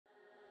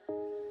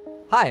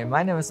Hi,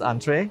 my name is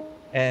Andre,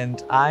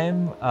 and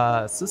I'm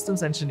a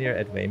systems engineer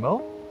at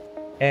Waymo,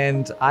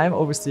 and I'm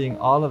overseeing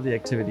all of the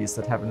activities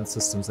that happen in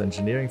systems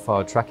engineering for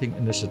our trucking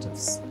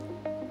initiatives.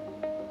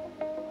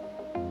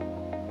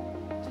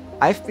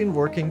 I've been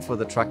working for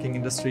the trucking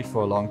industry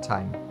for a long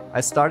time.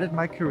 I started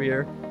my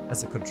career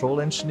as a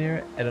control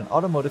engineer at an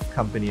automotive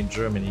company in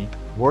Germany,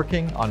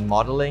 working on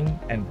modeling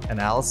and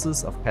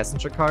analysis of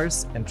passenger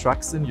cars and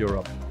trucks in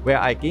Europe, where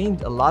I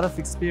gained a lot of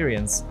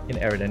experience in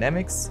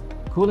aerodynamics,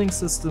 cooling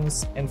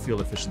systems, and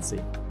fuel efficiency.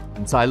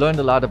 And so I learned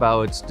a lot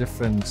about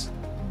different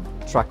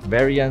truck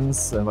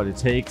variants and what it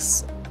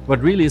takes, what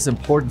really is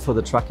important for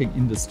the trucking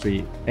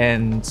industry,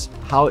 and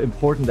how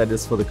important that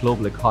is for the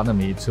global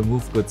economy to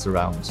move goods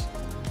around.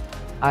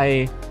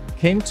 I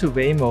came to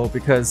Waymo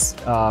because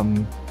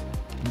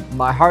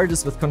my heart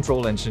is with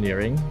control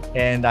engineering,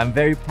 and I'm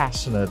very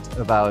passionate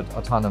about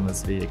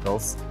autonomous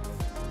vehicles.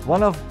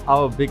 One of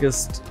our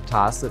biggest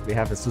tasks that we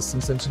have as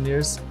systems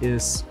engineers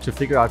is to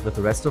figure out with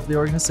the rest of the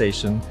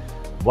organization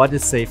what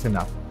is safe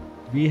enough.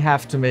 We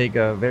have to make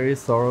a very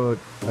thorough,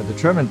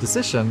 determined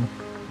decision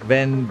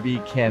when we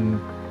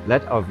can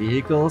let our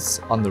vehicles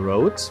on the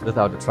road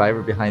without a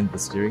driver behind the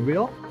steering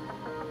wheel.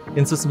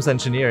 In systems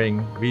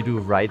engineering, we do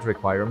ride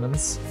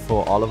requirements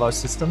for all of our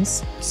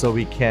systems, so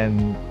we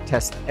can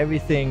test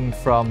everything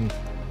from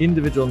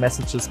individual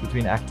messages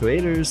between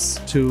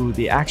actuators to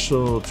the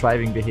actual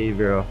driving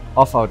behavior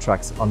of our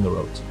trucks on the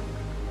road.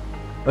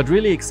 What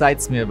really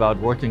excites me about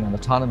working on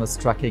autonomous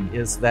trucking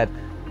is that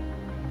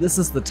this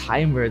is the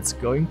time where it's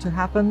going to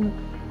happen,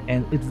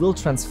 and it will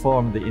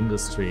transform the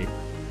industry.